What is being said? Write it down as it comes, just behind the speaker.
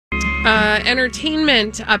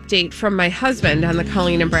Entertainment update from my husband on the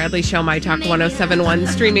Colleen and Bradley Show, My Talk 1071,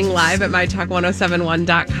 streaming live at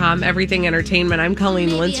mytalk1071.com. Everything entertainment. I'm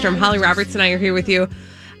Colleen Lindstrom. Holly Roberts and I are here with you.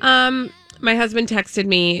 My husband texted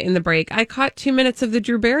me in the break. I caught 2 minutes of the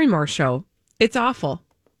Drew Barrymore show. It's awful.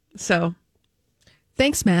 So,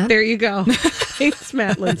 thanks, Matt. there you go. Thanks,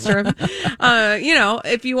 Matt Lindstrom.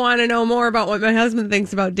 If you want to know more about what my husband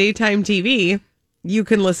thinks about daytime TV, you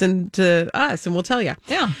can listen to us and we'll tell you.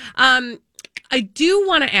 Yeah. I do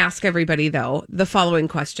want to ask everybody, though, the following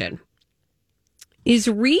question. Is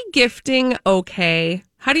regifting okay?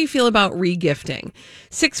 How do you feel about regifting?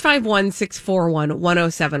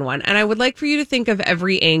 651-641-1071. And I would like for you to think of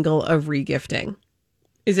every angle of regifting.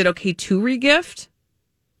 Is it okay to regift?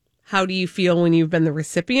 How do you feel when you've been the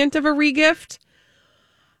recipient of a regift?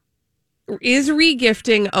 Is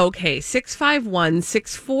regifting okay?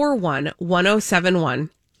 651-641-1071.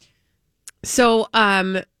 So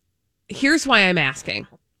here's why I'm asking.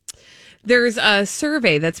 There's a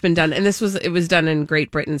survey that's been done, and it was done in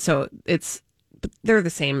Great Britain, so they're the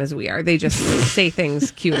same as we are. They just say things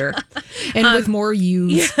cuter. And with more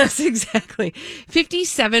use. Yes, exactly.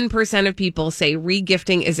 57% of people say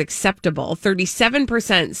regifting is acceptable.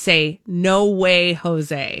 37% say no way,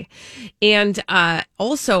 Jose. And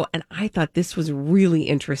also, and I thought this was really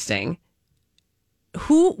interesting,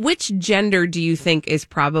 which gender do you think is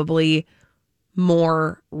probably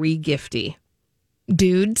more regifty?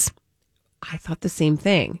 Dudes. I thought the same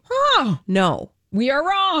thing. Oh. No. We are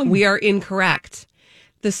wrong. We are incorrect.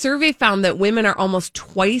 The survey found that women are almost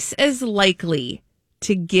twice as likely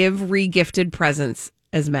to give regifted presents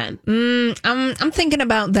as men. I'm thinking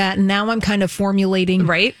about that, and now I'm kind of formulating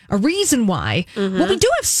a reason why. Mm-hmm. Well, we do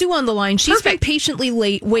have Sue on the line. She's been patiently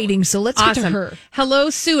waiting, so let's get to her. Hello,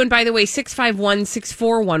 Sue. And by the way,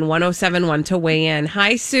 651-641-1071 to weigh in.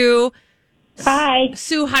 Hi, Sue. Hi.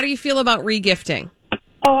 Sue, how do you feel about regifting?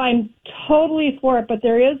 Oh, I'm totally for it, but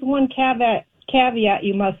there is one caveat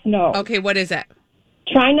you must know. Okay, what is it?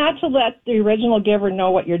 Try not to let the original giver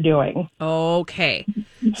know what you're doing. Okay.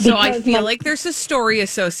 So I feel like there's a story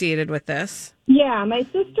associated with this. Yeah, my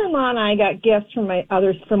sister-in-law and I got gifts from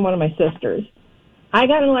one of my sisters. I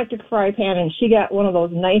got an electric fry pan, and she got one of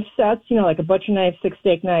those knife sets, like a butcher knife, 6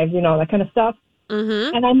 steak knives, that kind of stuff.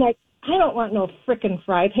 Mm-hmm. And I'm like, I don't want no frickin'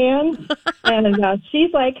 fry pan. And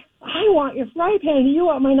she's like, I want your fry pan and you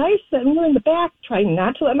want my knife set. And we're in the back trying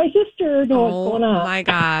not to let my sister know what's going on. Oh, my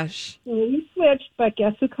gosh. So we switched, but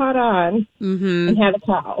guess who caught on and had a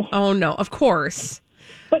cow? Oh, no, of course.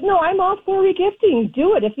 But no, I'm all for regifting.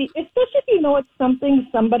 Do it, especially if you know it's something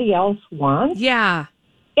somebody else wants. Yeah.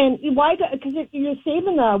 And why? Because if you're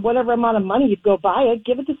saving whatever amount of money, you'd go buy it,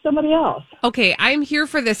 give it to somebody else. Okay, I'm here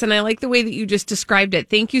for this, and I like the way that you just described it.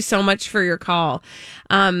 Thank you so much for your call.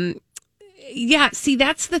 Yeah, see,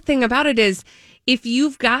 that's the thing about it is if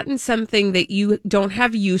you've gotten something that you don't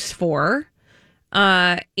have use for,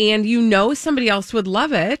 and somebody else would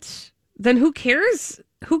love it, then who cares?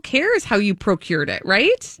 Who cares how you procured it,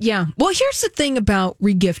 right? Yeah. Well, here's the thing about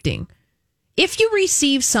regifting. If you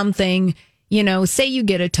receive something, say you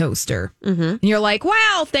get a toaster, and you're like,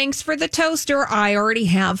 wow, thanks for the toaster. I already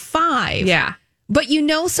have 5. Yeah. But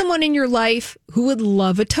someone in your life who would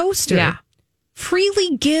love a toaster. Yeah.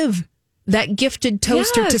 Freely give that gifted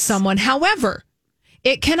toaster to someone. However,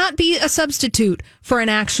 it cannot be a substitute for an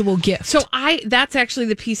actual gift. So that's actually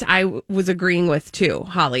the piece I was agreeing with too,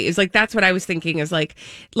 Holly, is like, that's what I was thinking is like,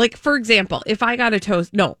 for example, if I got I'm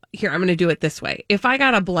going to do it this way. If I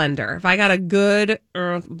got a blender, if I got a good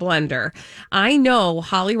blender, I know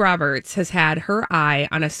Holly Roberts has had her eye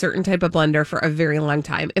on a certain type of blender for a very long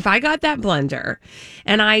time. If I got that blender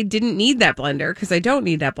and I didn't need that blender because I don't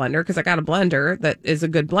need that blender because I got a blender that is a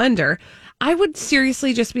good blender, I would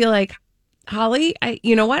seriously just be like, Holly,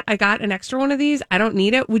 you know what? I got an extra one of these. I don't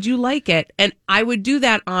need it. Would you like it? And I would do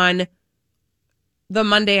that on the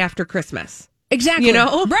Monday after Christmas. Exactly.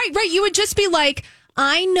 Right. You would just be like,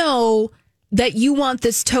 I know that you want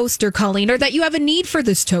this toaster, Colleen, or that you have a need for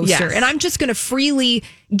this toaster. Yes. And I'm just going to freely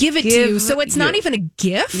give it to you. So it's not even a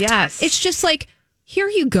gift. Yes. It's just like, here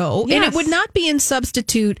you go. Yes. And it would not be in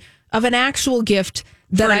substitute of an actual gift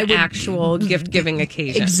that for an actual gift-giving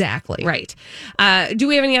occasion. Exactly. Right. Do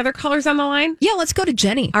we have any other callers on the line? Yeah, let's go to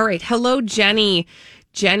Jenny. All right. Hello, Jenny.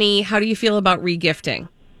 Jenny, how do you feel about regifting?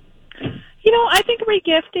 I think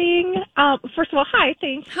regifting, first of all, hi,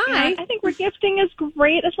 thanks. Hi. I think regifting is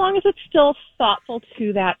great as long as it's still thoughtful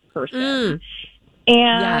to that person.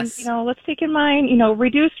 And, let's take in mind,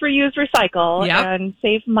 reduce, reuse, recycle and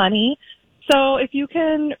save money. So if you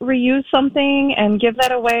can reuse something and give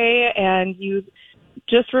that away and you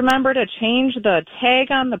just remember to change the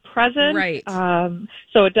tag on the present. Right.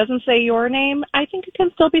 So it doesn't say your name. I think it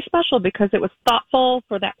can still be special because it was thoughtful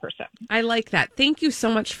for that person. I like that. Thank you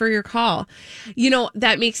so much for your call.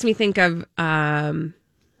 That makes me think of, I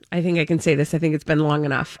think I can say this. I think it's been long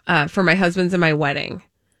enough. For my husband's and my wedding,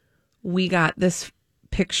 we got this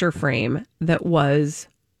picture frame that was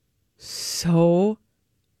so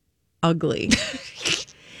ugly.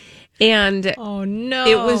 And oh no,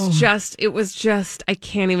 it was just, I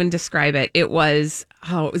can't even describe it. It was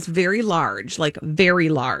very large, like very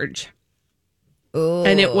large. Ugh.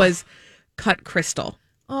 And it was cut crystal,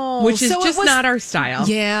 which is just not our style.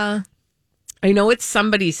 Yeah. I know it's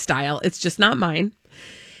somebody's style. It's just not mine.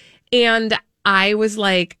 And I was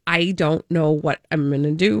like, I don't know what I'm going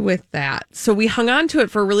to do with that. So we hung on to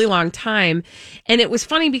it for a really long time. And it was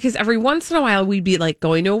funny because every once in a while we'd be like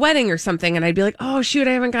going to a wedding or something. And I'd be like, oh, shoot,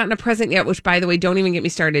 I haven't gotten a present yet, which, by the way, don't even get me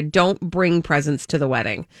started. Don't bring presents to the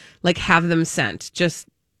wedding. Like, have them sent. Just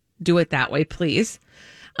do it that way, please.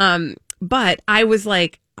 But I was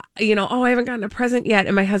like, I haven't gotten a present yet.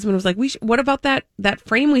 And my husband was like, what about that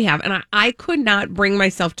frame we have? And I could not bring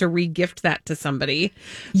myself to re-gift that to somebody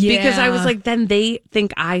because I was like, then they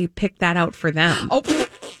think I picked that out for them. Oh,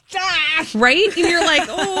 right? And you're like,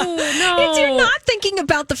 oh, no. You're not thinking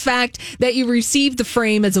about the fact that you received the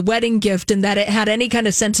frame as a wedding gift and that it had any kind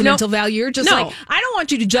of sentimental value. You're just like, I don't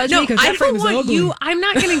want you to judge me because that frame is ugly. I'm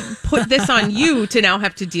not going to put this on you to now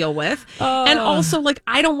have to deal with. And also, like,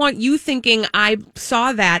 I don't want you thinking I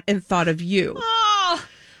saw that and thought of you.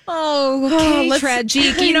 Okay,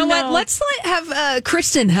 tragic. You know what? Let's have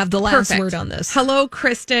Kristen have the last word on this. Hello,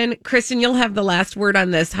 Kristen. Kristen, you'll have the last word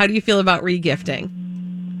on this. How do you feel about regifting?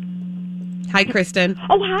 Hi, Kristen.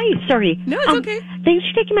 Oh, hi. Sorry. No, it's okay. Thanks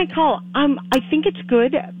for taking my call. I think it's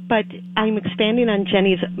good, but I'm expanding on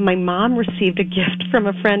Jenny's. My mom received a gift from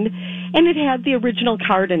a friend, and it had the original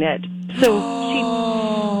card in it.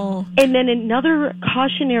 So and then another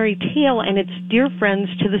cautionary tale, and it's dear friends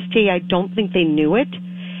to this day. I don't think they knew it.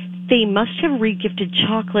 They must have regifted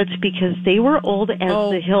chocolates because they were old as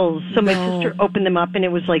the hills. So my sister opened them up, and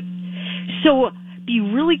it was like, so be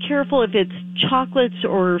really careful if it's chocolates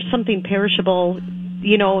or something perishable,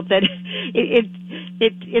 that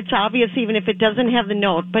it's obvious even if it doesn't have the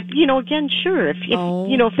note. But, again, sure. If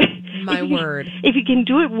you can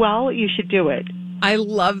do it well, you should do it. I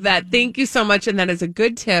love that. Thank you so much. And that is a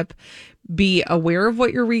good tip. Be aware of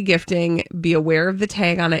what you're regifting. Be aware of the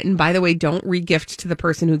tag on it. And by the way, don't regift to the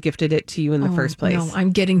person who gifted it to you in the first place. No,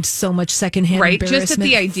 I'm getting so much secondhand embarrassment. Just at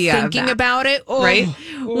the idea thinking about it. Right?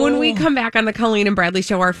 When we come back on the Colleen and Bradley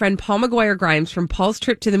Show, our friend Paul McGuire Grimes from Paul's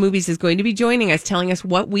Trip to the Movies is going to be joining us, telling us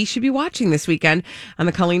what we should be watching this weekend on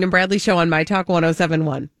the Colleen and Bradley Show on My Talk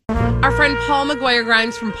 107.1. Our friend Paul McGuire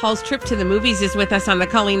Grimes from Paul's Trip to the Movies is with us on the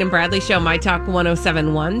Colleen and Bradley Show, My Talk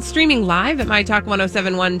 107.1, streaming live at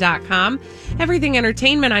MyTalk1071.com. Everything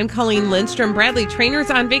Entertainment. I'm Colleen Lindstrom. Bradley Trainer's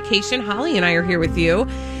on vacation. Holly and I are here with you.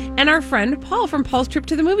 And our friend Paul from Paul's Trip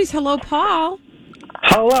to the Movies. Hello, Paul.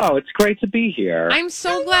 Hello, it's great to be here. I'm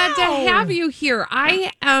so glad to have you here.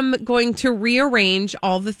 I am going to rearrange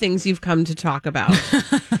all the things you've come to talk about.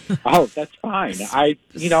 Oh, that's fine.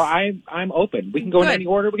 I'm open. We can go in any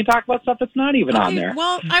order. We can talk about stuff that's not even on there.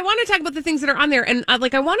 Well, I want to talk about the things that are on there, and I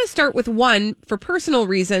want to start with one for personal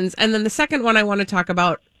reasons, and then the second one I want to talk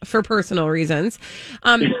about for personal reasons.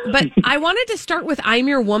 But I wanted to start with I'm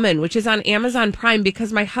Your Woman, which is on Amazon Prime,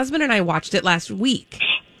 because my husband and I watched it last week.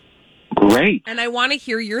 Great. And I want to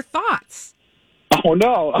hear your thoughts. Oh,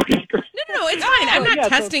 no. Okay, great. No, it's fine. I'm not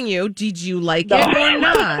testing you. Did you like it or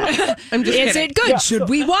not? I'm just Is it good? Yeah, Should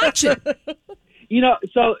we watch it?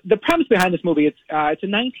 So the premise behind this movie, it's a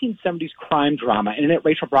 1970s crime drama, and in it,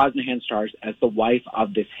 Rachel Brosnahan stars as the wife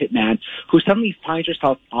of this hitman who suddenly finds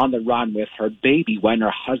herself on the run with her baby when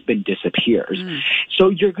her husband disappears. So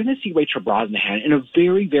you're going to see Rachel Brosnahan in a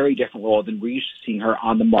very, very different role than we're used to seeing her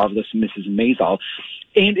on The Marvelous Mrs. Maisel.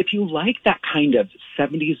 And if you like that kind of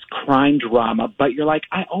 70s crime drama, but you're like,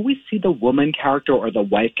 I always see the woman character or the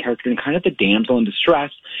wife character and kind of the damsel in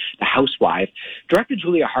distress, the housewife, director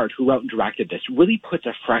Julia Hart, who wrote and directed this, really puts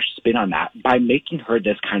a fresh spin on that by making her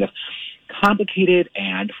this kind of complicated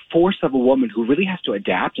and force of a woman who really has to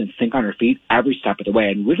adapt and think on her feet every step of the way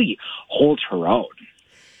and really holds her own.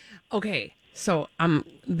 Okay, so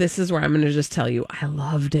this is where I'm going to just tell you, I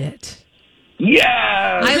loved it.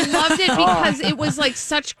 Yeah, I loved it because it was like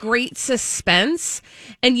such great suspense,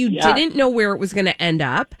 and you didn't know where it was going to end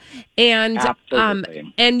up, and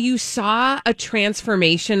and you saw a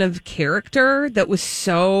transformation of character that was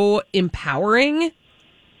so empowering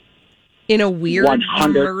in a weird 100%.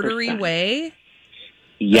 murdery way.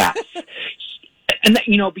 Yes. And that,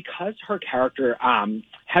 because her character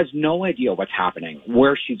has no idea what's happening,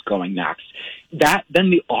 where she's going next, that then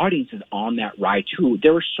the audience is on that ride too.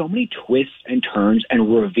 There were so many twists and turns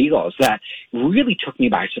and reveals that really took me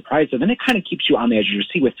by surprise. And then it kind of keeps you on the edge of your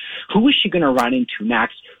seat with who is she going to run into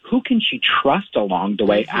next? Who can she trust along the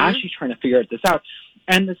way as she's trying to figure this out?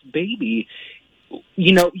 And this baby,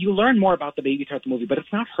 you learn more about the baby throughout the movie, but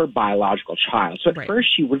it's not her biological child. So at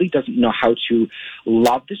first, she really doesn't know how to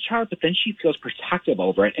love this child, but then she feels protective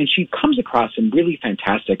over it. And she comes across some really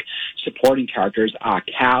fantastic supporting characters.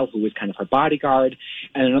 Cal, who is kind of her bodyguard,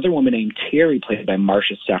 and another woman named Terry, played by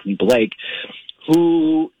Marsha Stephanie Blake,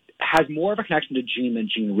 who has more of a connection to Jean than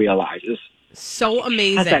Jean realizes. So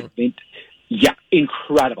amazing. Yeah,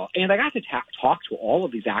 incredible. And I got to talk to all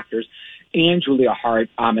of these actors and Julia Hart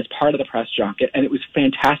as part of the press junket, and it was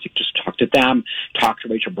fantastic just to talk to them, talk to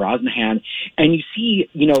Rachel Brosnahan, and you see,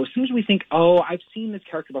 as soon as we think, oh, I've seen this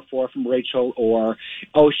character before from Rachel, or,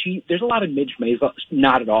 there's a lot of Midge Maisel,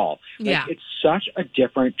 not at all. It's such a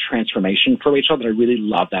different transformation for Rachel that I really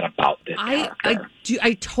love that about this character.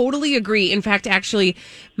 I totally agree. In fact, actually,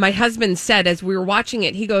 my husband said as we were watching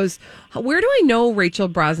it, he goes, where do I know Rachel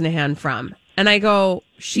Brosnahan from? And I go,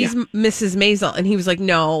 she's Mrs. Maisel. And he was like,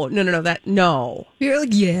 no. You're like,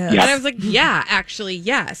 yeah. And I was like, yeah, actually,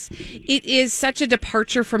 yes. It is such a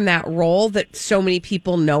departure from that role that so many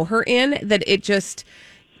people know her in that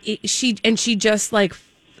she just like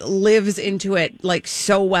lives into it like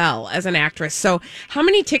so well as an actress. So how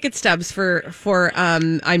many ticket stubs for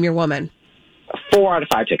I'm Your Woman? 4 out of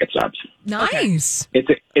 5 ticket stubs. Nice.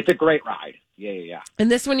 Okay. It's a great ride. Yeah.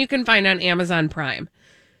 And this one you can find on Amazon Prime.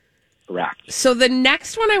 Correct. So the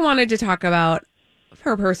next one I wanted to talk about,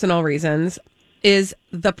 for personal reasons, is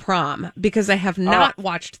The Prom, because I have not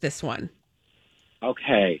watched this one.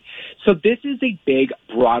 Okay. So this is a big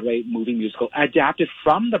Broadway movie musical adapted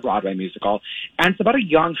from the Broadway musical. And it's about a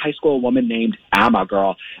young high school woman named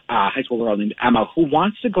high school girl named Emma, who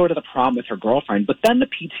wants to go to the prom with her girlfriend. But then the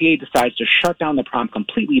PTA decides to shut down the prom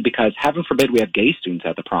completely because, heaven forbid, we have gay students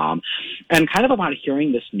at the prom. And kind of upon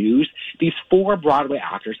hearing this news, these 4 Broadway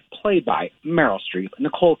actors, played by Meryl Streep,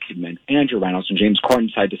 Nicole Kidman, Andrew Reynolds, and James Corden,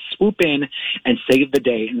 decide to swoop in and save the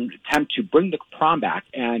day in an attempt to bring the prom back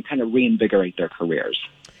and kind of reinvigorate their careers.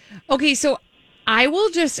 Okay, so I will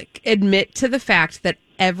just admit to the fact that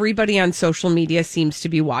everybody on social media seems to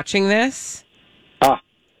be watching this. And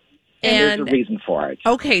there's a reason for it.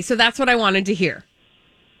 Okay, so that's what I wanted to hear.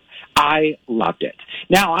 I loved it.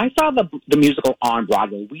 Now, I saw the musical on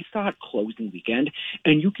Broadway. We saw it closing weekend,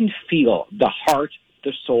 and you can feel the heart,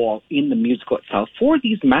 the soul in the musical itself for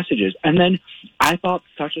these messages. And then I thought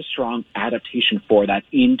such a strong adaptation for that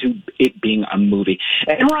into it being a movie.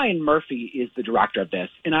 And Ryan Murphy is the director of this.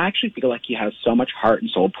 And I actually feel like he has so much heart and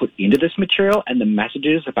soul put into this material and the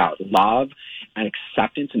messages about love and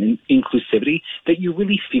acceptance and inclusivity that you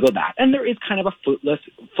really feel that. And there is kind of a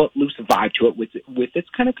footloose vibe to it with its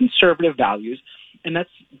kind of conservative values. And that's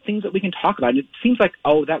things that we can talk about. And it seems like,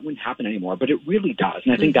 that wouldn't happen anymore, but it really does.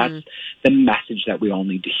 And I think that's the message that we all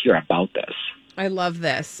need to hear about this. I love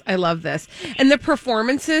this. And the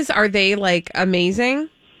performances, are they like amazing?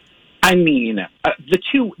 I mean,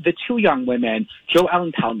 the two young women, Jo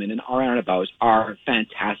Ellen Pellman and Ariana DeBose, are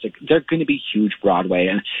fantastic. They're going to be huge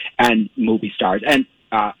Broadway and movie stars. And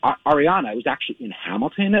Ariana was actually in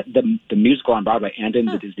Hamilton, the musical on Broadway, and in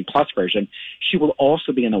the Disney Plus version. She will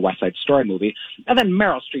also be in the West Side Story movie. And then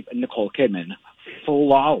Meryl Streep and Nicole Kidman,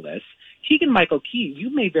 flawless. Keegan-Michael Key,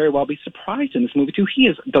 you may very well be surprised in this movie, too. He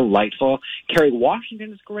is delightful. Kerry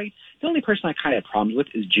Washington is great. The only person I kind of have problems with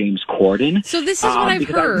is James Corden. So this is what I've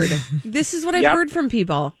heard. This is what I've heard from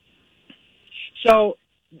people. So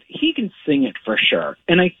he can sing it for sure.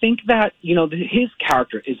 And I think that, his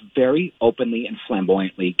character is very openly and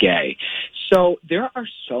flamboyantly gay. So there are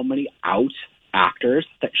so many out actors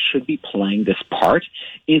that should be playing this part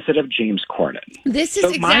instead of James Corden. This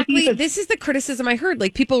is this is the criticism I heard.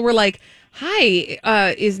 Like, people were like,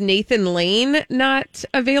 hi, is Nathan Lane not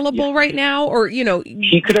available right now? Or,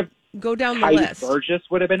 he could have go down the Heidi list. Burgess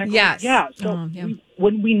would have been a great. Yes. Yeah. So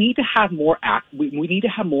when we need to have more we need to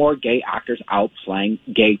have more gay actors out playing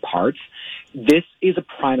gay parts. This is a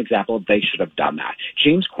prime example of they should have done that.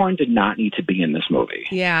 James Corden did not need to be in this movie.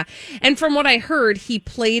 Yeah. And from what I heard, he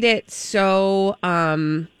played it so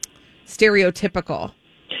stereotypical.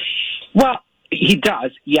 Well, he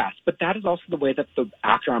does, yes, but that is also the way that the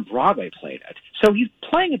actor on Broadway played it. So he's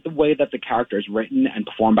playing it the way that the character is written and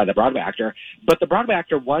performed by the Broadway actor, but the Broadway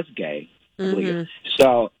actor was gay. Mm-hmm.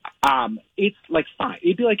 So it's like fine.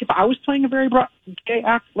 It'd be like if I was playing a very gay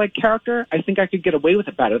character, I think I could get away with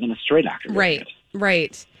it better than a straight actor.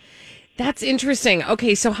 Right. That's interesting.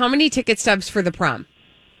 Okay, so how many ticket stubs for the prom?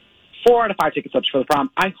 4 out of 5 ticket stubs for the prom.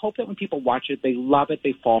 I hope that when people watch it, they love it,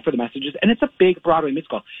 they fall for the messages, and it's a big Broadway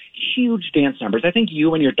musical. Huge dance numbers. I think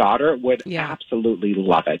you and your daughter would absolutely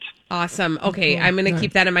love it. Awesome. Okay, I'm going to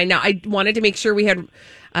keep that in mind. Now, I wanted to make sure we had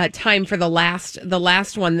time for the last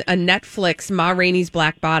one, a Netflix, Ma Rainey's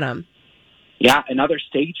Black Bottom. Yeah, another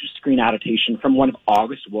stage-to-screen adaptation from one of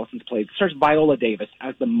August Wilson's plays. It stars Viola Davis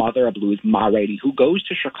as the mother of blues, Ma Rainey, who goes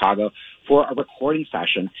to Chicago for a recording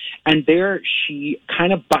session. And there she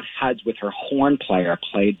kind of butt heads with her horn player,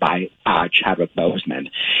 played by Chadwick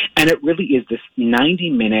Boseman. And it really is this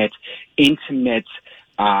 90-minute, intimate...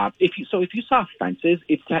 If you saw Fences,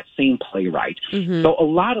 it's that same playwright. Mm-hmm. So a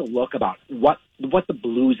lot of look about what the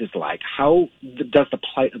blues is like. How does the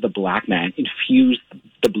plight of the black man infuse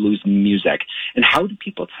the blues music, and how do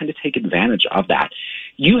people tend to take advantage of that?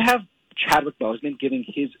 You have Chadwick Boseman giving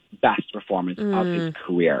his best performance of his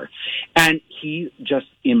career, and he just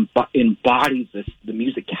embodies the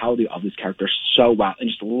musicality of this character so well, and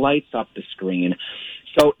just lights up the screen.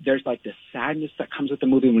 So there's like the sadness that comes with the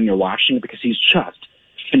movie when you're watching it, because he's just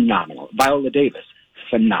phenomenal. Viola Davis,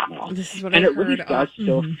 phenomenal. This is what and I it really heard. does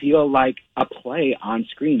still feel like a play on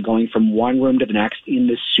screen, going from one room to the next in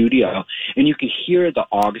the studio. And you can hear the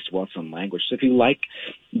August Wilson language. So if you like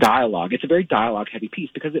dialogue, it's a very dialogue-heavy piece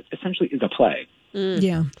because it essentially is a play.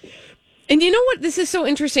 Yeah. And you know what? This is so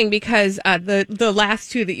interesting because the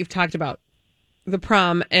last two that you've talked about, The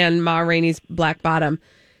Prom and Ma Rainey's Black Bottom,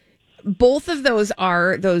 both of those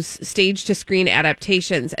are those stage-to-screen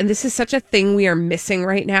adaptations, and this is such a thing we are missing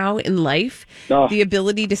right now in life, the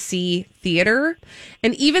ability to see theater.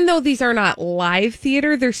 And even though these are not live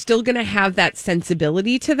theater, they're still going to have that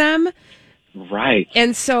sensibility to them. Right.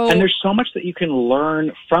 And there's so much that you can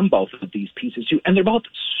learn from both of these pieces, too. And they're both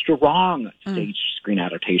strong stage-screen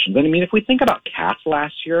adaptations. And I mean, if we think about Cats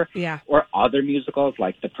last year, or other musicals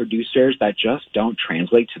like The Producers that just don't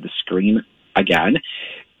translate to the screen again,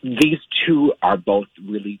 these two are both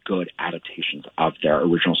really good adaptations of their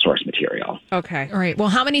original source material. Okay. All right. Well,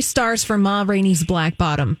 how many stars for Ma Rainey's Black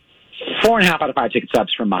Bottom? 4.5 out of 5 ticket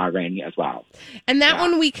subs from Ma Rainey as well. And that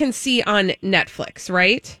one we can see on Netflix,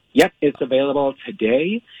 right? Yep, it's available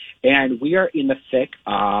today. And we are in the thick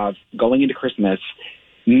of going into Christmas.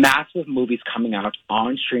 Massive movies coming out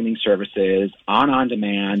on streaming services, on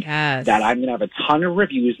demand, that I'm going to have a ton of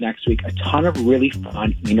reviews next week, a ton of really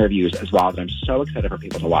fun interviews as well, that I'm so excited for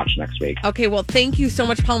people to watch next week. Okay, well, thank you so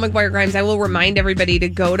much, Paul McGuire-Grimes. I will remind everybody to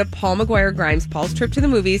go to Paul McGuire-Grimes, Paul's Trip to the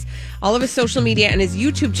Movies, all of his social media and his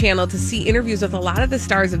YouTube channel to see interviews with a lot of the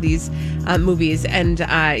stars of these movies, and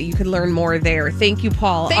you can learn more there. Thank you,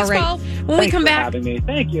 Paul. Thanks, all right. Paul. Thanks for having me.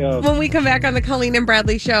 Thank you. When we come back on the Colleen and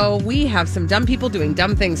Bradley Show, we have some dumb people doing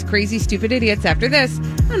dumb things, crazy, stupid idiots after this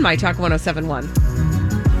on My Talk 107.1.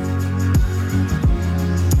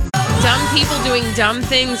 Dumb people doing dumb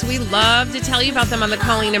things. We love to tell you about them on the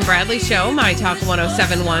Colleen and Bradley Show, My Talk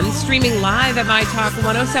 107.1, streaming live at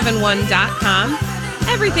MyTalk1071.com.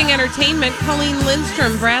 Everything Entertainment. Colleen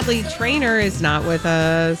Lindstrom, Bradley Trainer, is not with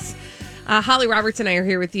us. Holly Roberts and I are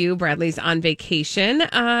here with you. Bradley's on vacation,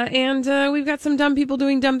 and we've got some dumb people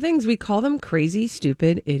doing dumb things. We call them crazy,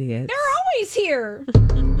 stupid idiots. They're always here.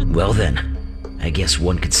 Well then, I guess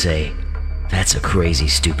one could say that's a crazy,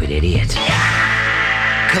 stupid idiot.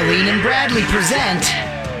 Colleen and Bradley present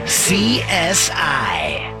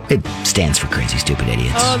CSI. It stands for Crazy Stupid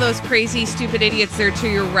Idiots. Oh, those crazy, stupid idiots. They're to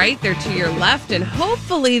your right, they're to your left, and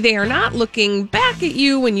hopefully they are not looking back at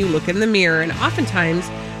you when you look in the mirror. And oftentimes,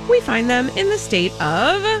 we find them in the state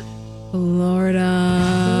of Florida.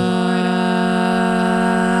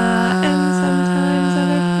 And sometimes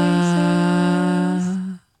other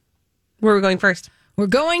places. Where are we going first? We're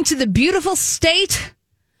going to the beautiful state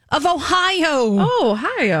of Ohio. Oh,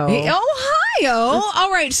 Ohio. Ohio.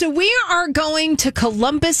 All right. So we are going to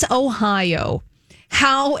Columbus, Ohio.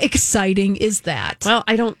 How exciting is that? Well,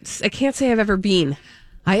 I can't say I've ever been.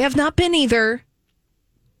 I have not been either.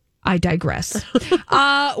 I digress.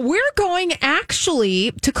 We're going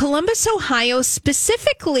actually to Columbus, Ohio,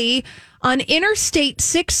 specifically on Interstate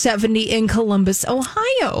 670 in Columbus,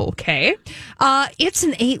 Ohio. Okay. It's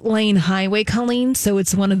an 8-lane highway, Colleen, so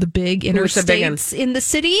it's one of the big interstates in the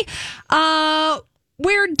city.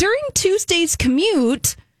 Where during Tuesday's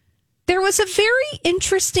commute, there was a very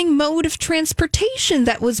interesting mode of transportation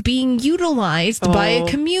that was being utilized by a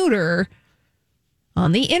commuter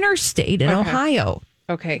on the interstate in Ohio.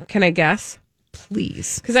 Okay, can I guess?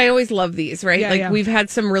 Please. Because I always love these, right? We've had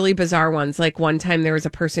some really bizarre ones. Like one time there was a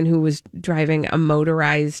person who was driving a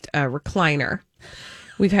motorized recliner.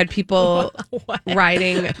 We've had people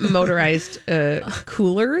riding motorized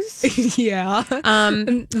coolers. Yeah.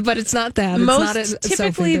 But it's not that.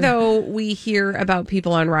 Typically, though, we hear about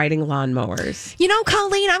people on riding lawnmowers. You know,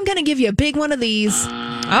 Colleen, I'm going to give you a big one of these.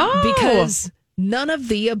 Because none of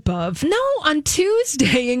the above. No, on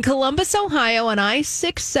Tuesday in Columbus, Ohio, on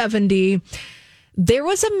I-670, there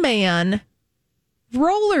was a man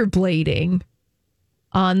rollerblading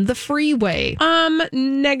on the freeway.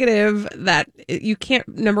 Negative that you can't.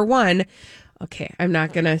 Number one, okay, I'm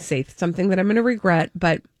not going to say something that I'm going to regret,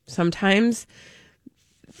 but sometimes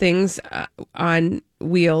things on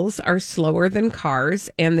wheels are slower than cars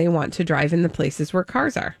and they want to drive in the places where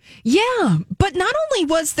cars are. Yeah, but not only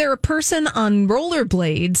was there a person on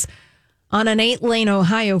rollerblades on an 8-lane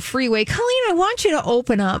Ohio freeway. Colleen, I want you to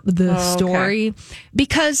open up the story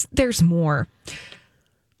because there's more.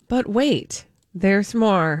 But wait. There's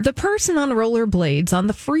more. The person on rollerblades on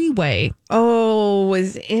the freeway.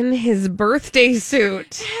 Was in his birthday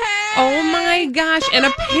suit. Hey! Oh my gosh. And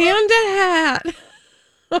a panda hat.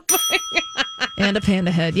 Oh my God. And a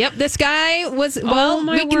panda head. Yep. This guy was,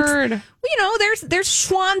 word. You know, there's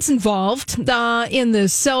schwans involved in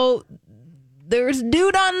this. So there's a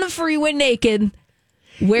dude on the freeway naked.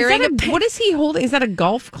 Wearing what is he holding? Is that a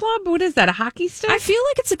golf club? What is that? A hockey stick? I feel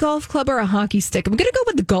like it's a golf club or a hockey stick. I'm going to go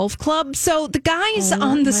with the golf club. So the guy's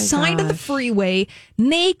on the side of the freeway,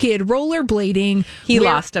 naked, rollerblading. He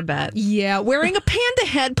lost a bet. Yeah, wearing a panda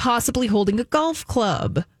head, possibly holding a golf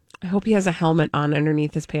club. I hope he has a helmet on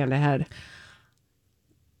underneath his panda head.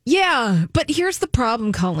 Yeah, but here's the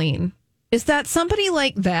problem, Colleen, is that somebody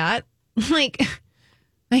like that, like,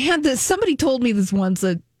 somebody told me this once,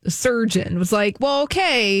 a surgeon was like, well,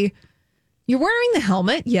 okay, you're wearing the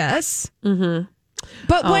helmet, yes. Mm-hmm.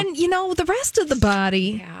 But when, the rest of the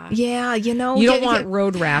body, you don't want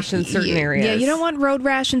road rash in certain areas. Yeah, you don't want road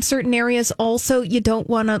rash in certain areas. Also, you don't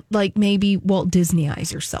want to, like, maybe Walt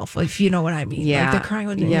Disney-ize yourself, if you know what I mean. Yeah. Like the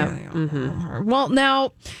cryo. Yeah. Mm-hmm. Well,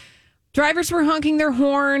 now, drivers were honking their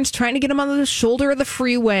horns, trying to get him on the shoulder of the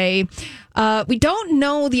freeway. We don't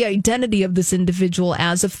know the identity of this individual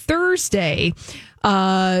as of Thursday.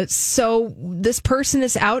 So this person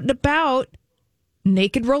is out and about,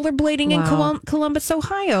 naked rollerblading in Columbus,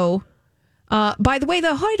 Ohio. By the way,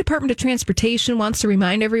 the Ohio Department of Transportation wants to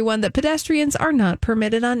remind everyone that pedestrians are not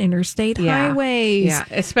permitted on interstate highways. Yeah,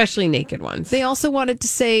 especially naked ones. They also wanted to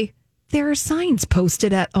say there are signs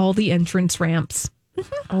posted at all the entrance ramps.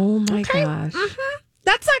 Oh my gosh. Mm-hmm.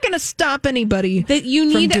 That's not going to stop anybody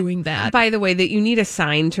from doing that. By the way, that you need a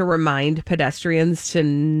sign to remind pedestrians to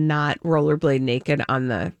not rollerblade naked on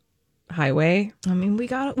the highway. I mean, we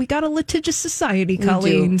got a litigious society,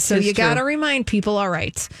 Colleen. So you got to remind people. All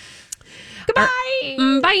right.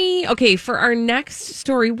 Goodbye. Bye. Okay, for our next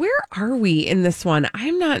story, where are we in this one?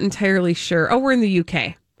 I'm not entirely sure. Oh, we're in the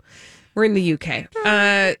UK. We're in the UK.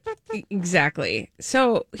 Exactly.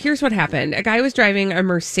 So here's what happened. A guy was driving a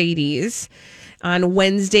Mercedes on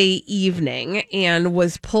Wednesday evening and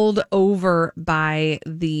was pulled over by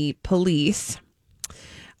the police.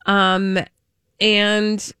 And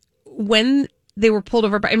when they were pulled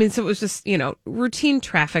over so it was just, routine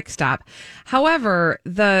traffic stop. However,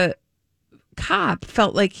 the cop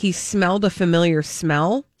felt like he smelled a familiar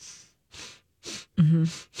smell. Mm-hmm.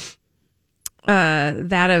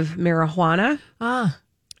 That of marijuana.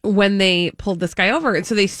 When they pulled this guy over. And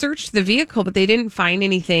so they searched the vehicle, but they didn't find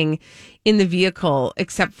anything in the vehicle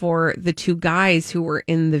except for the two guys who were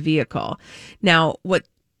in the vehicle. Now, what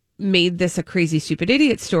made this a crazy, stupid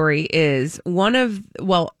idiot story is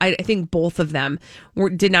I think both of them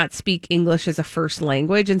did not speak English as a first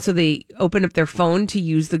language. And so they opened up their phone to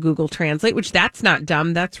use the Google Translate, which that's not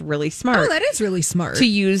dumb. That's really smart. Oh, that is really smart. To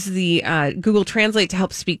use the Google Translate to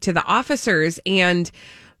help speak to the officers. And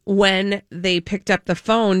when they picked up the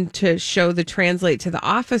phone to show the translate to the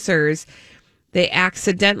officers, they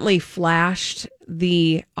accidentally flashed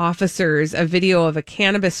the officers a video of a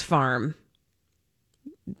cannabis farm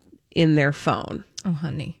in their phone. Oh,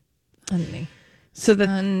 honey. So the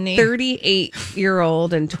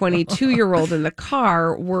 38-year-old and 22-year-old in the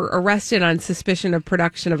car were arrested on suspicion of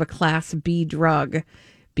production of a Class B drug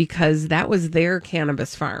because that was their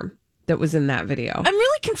cannabis farm that was in that video. I'm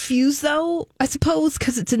really confused, though, I suppose,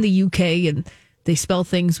 because it's in the UK and they spell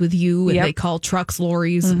things with U and they call trucks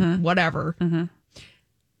lorries and whatever. Mm-hmm.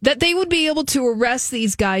 That they would be able to arrest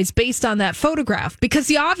these guys based on that photograph, because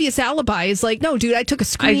the obvious alibi is like, no, dude, I took a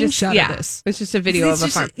screenshot of this. It's just a video of a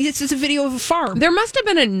farm. It's just a video of a farm. There must have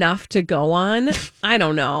been enough to go on. I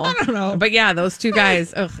don't know. But yeah, those two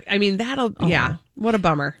guys, what a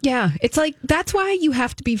bummer. Yeah, it's like, that's why you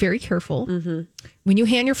have to be very careful when you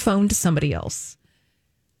hand your phone to somebody else.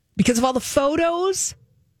 Because of all the photos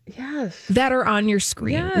that are on your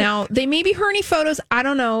screen. Yes. Now, they may be horny photos. I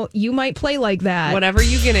don't know. You might play like that. Whatever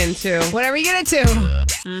you get into.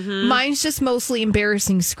 Mm-hmm. Mine's just mostly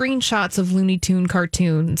embarrassing screenshots of Looney Tune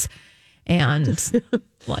cartoons. And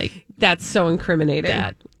like... That's so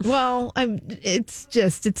incriminating. Well,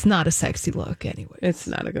 it's not a sexy look anyway. It's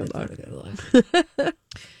not a good look.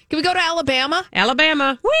 Can we go to Alabama?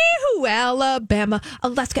 Alabama. Woohoo! Alabama,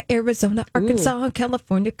 Alaska, Arizona, Arkansas,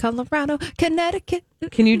 California, Colorado, Connecticut.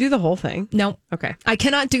 Can you do the whole thing? No. Okay. I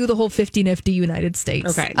cannot do the whole 50 nifty United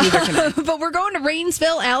States. Okay. Neither can I. But we're going to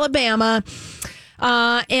Rainsville, Alabama.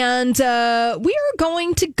 And we are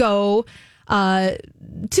going to go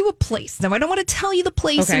to a place. Now, I don't want to tell you the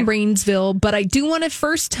place in Rainsville, but I do want to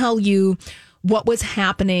first tell you what was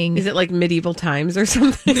happening. Is it like medieval times or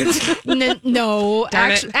something? No.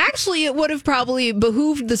 Actually, it would have probably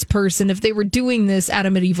behooved this person if they were doing this at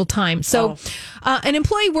a medieval time. So an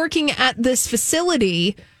employee working at this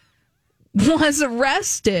facility was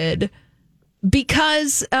arrested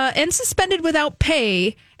because and suspended without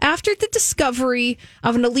pay after the discovery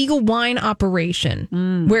of an illegal wine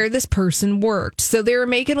operation where this person worked. So they were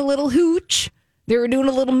making a little hooch. They were doing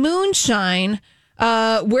a little moonshine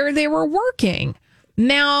where they were working.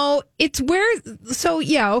 Now, it's where... So,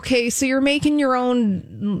 so you're making your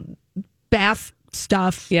own bath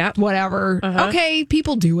stuff. Yeah. Whatever. Okay,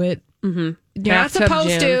 people do it. Mm-hmm. You're not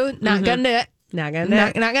supposed to. Not gonna do it. Not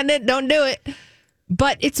gonna do it. Don't do it.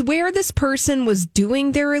 But it's where this person was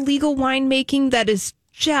doing their illegal winemaking that is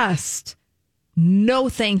just no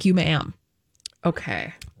thank you, ma'am.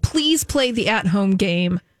 Okay. Please play the at-home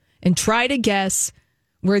game and try to guess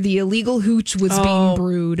where the illegal hooch was being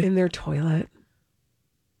brewed. In their toilet.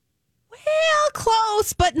 Well,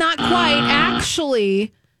 close, but not quite.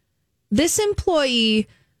 Actually, this employee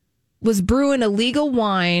was brewing illegal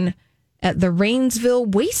wine at the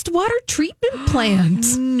Rainsville wastewater treatment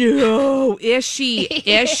plant. No. Ishy.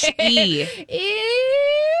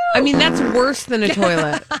 I mean, that's worse than a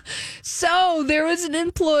toilet. So there was an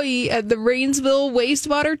employee at the Rainsville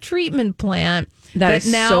wastewater treatment plant that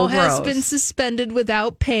now so has gross. been suspended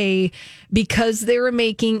without pay because they were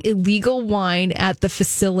making illegal wine at the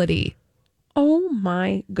facility. Oh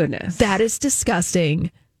my goodness. That is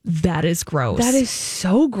disgusting. That is gross. That is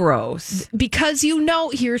so gross. Because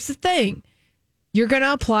here's the thing. You're going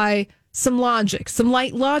to apply some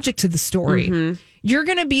light logic to the story. Mm-hmm. You're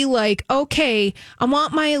going to be like, okay, I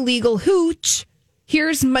want my illegal hooch.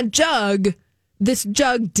 Here's my jug. This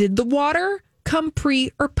jug, did the water come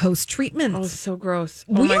pre or post treatment? Oh, so gross.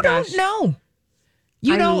 Oh my gosh. Don't know.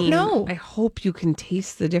 You don't know. I hope you can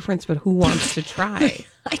taste the difference, but who wants to try?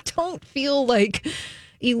 I don't feel like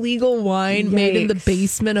illegal wine made in the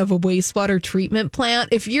basement of a wastewater treatment plant.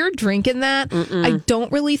 If you're drinking that, I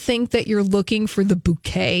don't really think that you're looking for the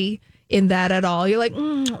bouquet in that at all. You're like,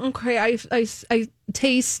 okay, I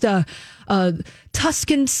taste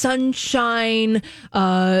Tuscan sunshine,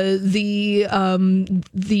 the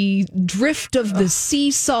drift of the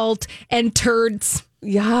sea salt, and turds.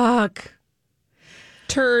 Yuck.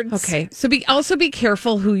 Turds. Okay, so also be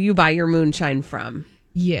careful who you buy your moonshine from.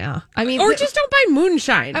 Yeah. I mean, or just don't buy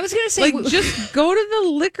moonshine. I was going to say, just go to the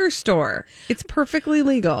liquor store. It's perfectly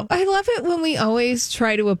legal. I love it when we always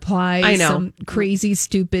try to apply some crazy,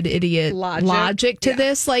 stupid idiot logic to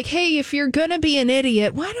this. Like, hey, if you're going to be an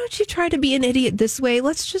idiot, why don't you try to be an idiot this way?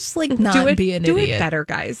 Let's just not be an idiot. Do it better,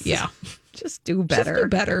 guys. Yeah. Just do better. Just do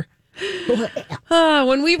better.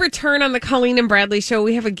 When we return on the Colleen and Bradley show,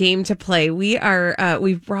 we have a game to play.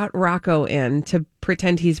 We've brought Rocco in to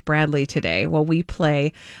pretend he's Bradley today while we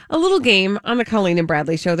play a little game on the Colleen and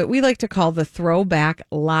Bradley show that we like to call the Throwback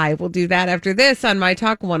Live. We'll do that after this on My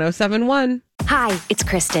Talk 107.1. Hi, it's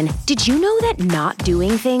Kristen. Did you know that not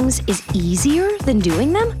doing things is easier than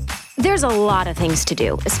doing them? There's a lot of things to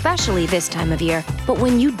do, especially this time of year. But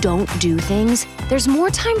when you don't do things, there's more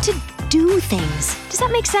time to do things. Does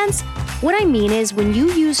that make sense? What I mean is, when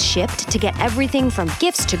you use Shipt to get everything from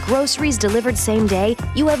gifts to groceries delivered same day,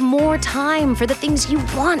 you have more time for the things you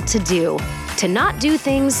want to do. To not do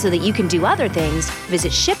things so that you can do other things,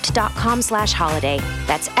 visit shipt.com/holiday.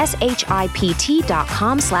 That's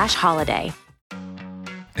SHIPT.com/holiday.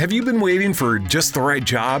 Have you been waiting for just the right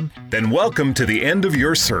job? Then welcome to the end of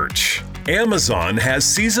your search. Amazon has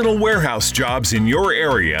seasonal warehouse jobs in your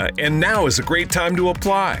area, and now is a great time to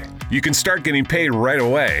apply. You can start getting paid right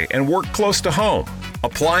away and work close to home.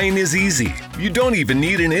 Applying is easy. You don't even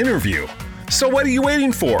need an interview. So what are you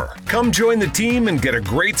waiting for? Come join the team and get a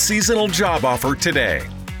great seasonal job offer today.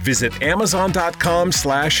 Visit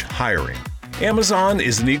Amazon.com/hiring. Amazon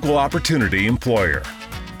is an equal opportunity employer.